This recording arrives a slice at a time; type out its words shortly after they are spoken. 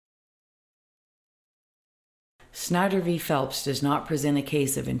Snyder v. Phelps does not present a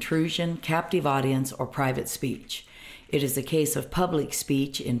case of intrusion, captive audience, or private speech. It is a case of public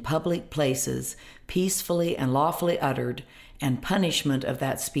speech in public places, peacefully and lawfully uttered, and punishment of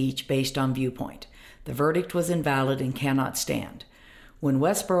that speech based on viewpoint. The verdict was invalid and cannot stand. When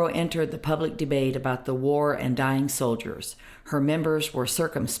Westboro entered the public debate about the war and dying soldiers, her members were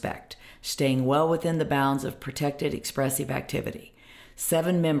circumspect, staying well within the bounds of protected expressive activity.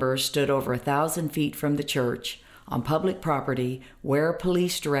 7 members stood over 1,000 feet from the church, on public property, where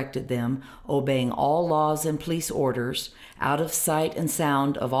police directed them, obeying all laws and police orders, out of sight and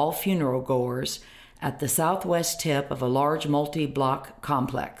sound of all funeral goers, at the southwest tip of a large multi-block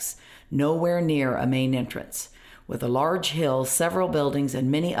complex, nowhere near a main entrance, with a large hill, several buildings, and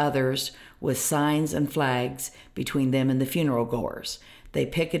many others with signs and flags between them and the funeral goers. They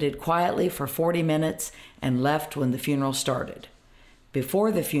picketed quietly for 40 minutes and left when the funeral started.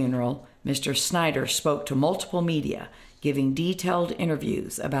 Before the funeral, Mr. Snyder spoke to multiple media, giving detailed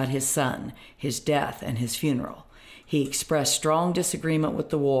interviews about his son, his death, and his funeral. He expressed strong disagreement with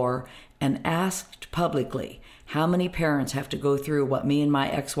the war and asked publicly, how many parents have to go through what me and my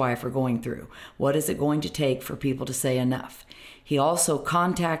ex-wife are going through? What is it going to take for people to say enough? He also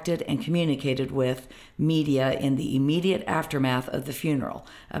contacted and communicated with media in the immediate aftermath of the funeral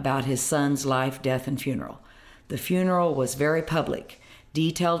about his son's life, death, and funeral. The funeral was very public.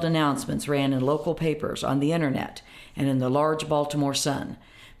 Detailed announcements ran in local papers, on the internet, and in the large Baltimore Sun.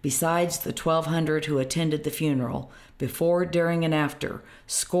 Besides the 1,200 who attended the funeral, before, during, and after,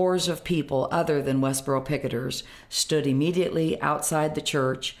 scores of people other than Westboro picketers stood immediately outside the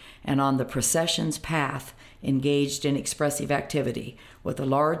church and on the procession's path, engaged in expressive activity, with a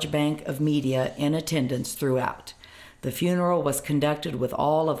large bank of media in attendance throughout. The funeral was conducted with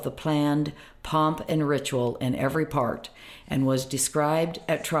all of the planned pomp and ritual in every part, and was described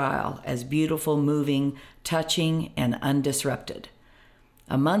at trial as beautiful, moving, touching, and undisrupted.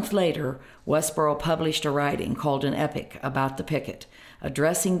 A month later, Westboro published a writing called an epic about the picket,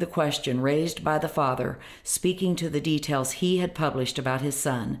 addressing the question raised by the father, speaking to the details he had published about his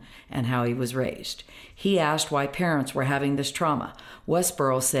son and how he was raised. He asked why parents were having this trauma.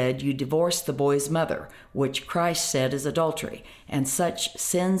 Westboro said, "You divorced the boy's mother, which Christ said is adultery, and such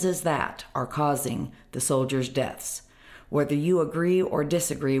sins as that are causing the soldiers' deaths." Whether you agree or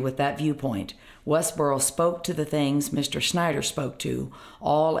disagree with that viewpoint, Westboro spoke to the things Mr. Snyder spoke to,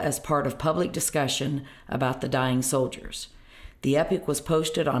 all as part of public discussion about the dying soldiers. The epic was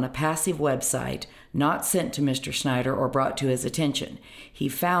posted on a passive website, not sent to Mr. Snyder or brought to his attention. He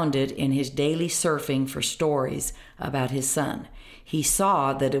found it in his daily surfing for stories about his son. He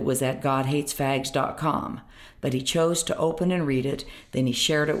saw that it was at GodHatesFags.com, but he chose to open and read it, then he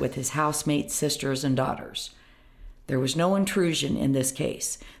shared it with his housemates, sisters, and daughters. There was no intrusion in this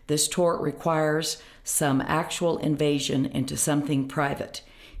case. This tort requires some actual invasion into something private.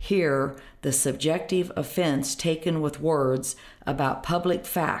 Here, the subjective offense taken with words about public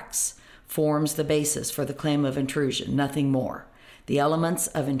facts forms the basis for the claim of intrusion, nothing more. The elements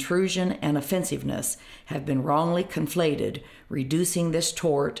of intrusion and offensiveness have been wrongly conflated, reducing this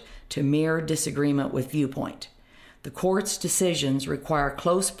tort to mere disagreement with viewpoint. The court's decisions require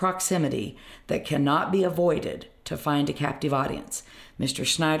close proximity that cannot be avoided to find a captive audience. Mr.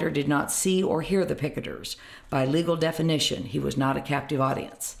 Snyder did not see or hear the picketers. By legal definition, he was not a captive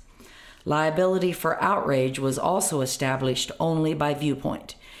audience. Liability for outrage was also established only by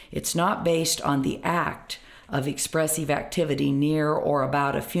viewpoint. It's not based on the act of expressive activity near or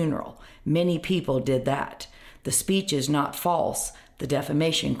about a funeral. Many people did that. The speech is not false. The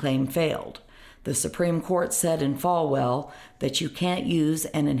defamation claim failed. The Supreme Court said in Falwell that you can't use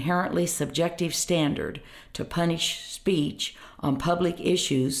an inherently subjective standard to punish speech on public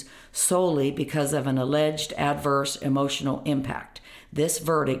issues solely because of an alleged adverse emotional impact. This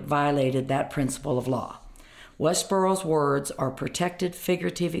verdict violated that principle of law. Westboro's words are protected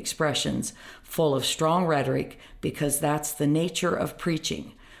figurative expressions full of strong rhetoric because that's the nature of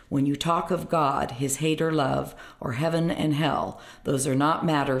preaching. When you talk of God, his hate or love, or heaven and hell, those are not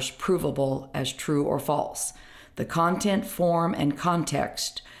matters provable as true or false. The content, form, and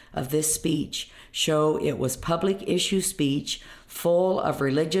context of this speech show it was public issue speech full of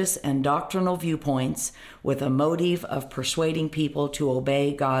religious and doctrinal viewpoints with a motive of persuading people to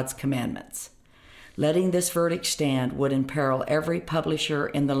obey God's commandments. Letting this verdict stand would imperil every publisher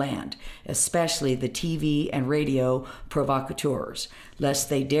in the land, especially the TV and radio provocateurs, lest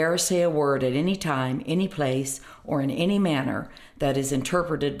they dare say a word at any time, any place, or in any manner that is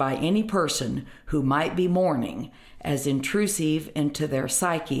interpreted by any person who might be mourning as intrusive into their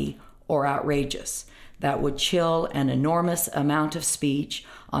psyche or outrageous. that would chill an enormous amount of speech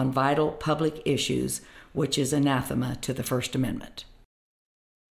on vital public issues, which is anathema to the First Amendment.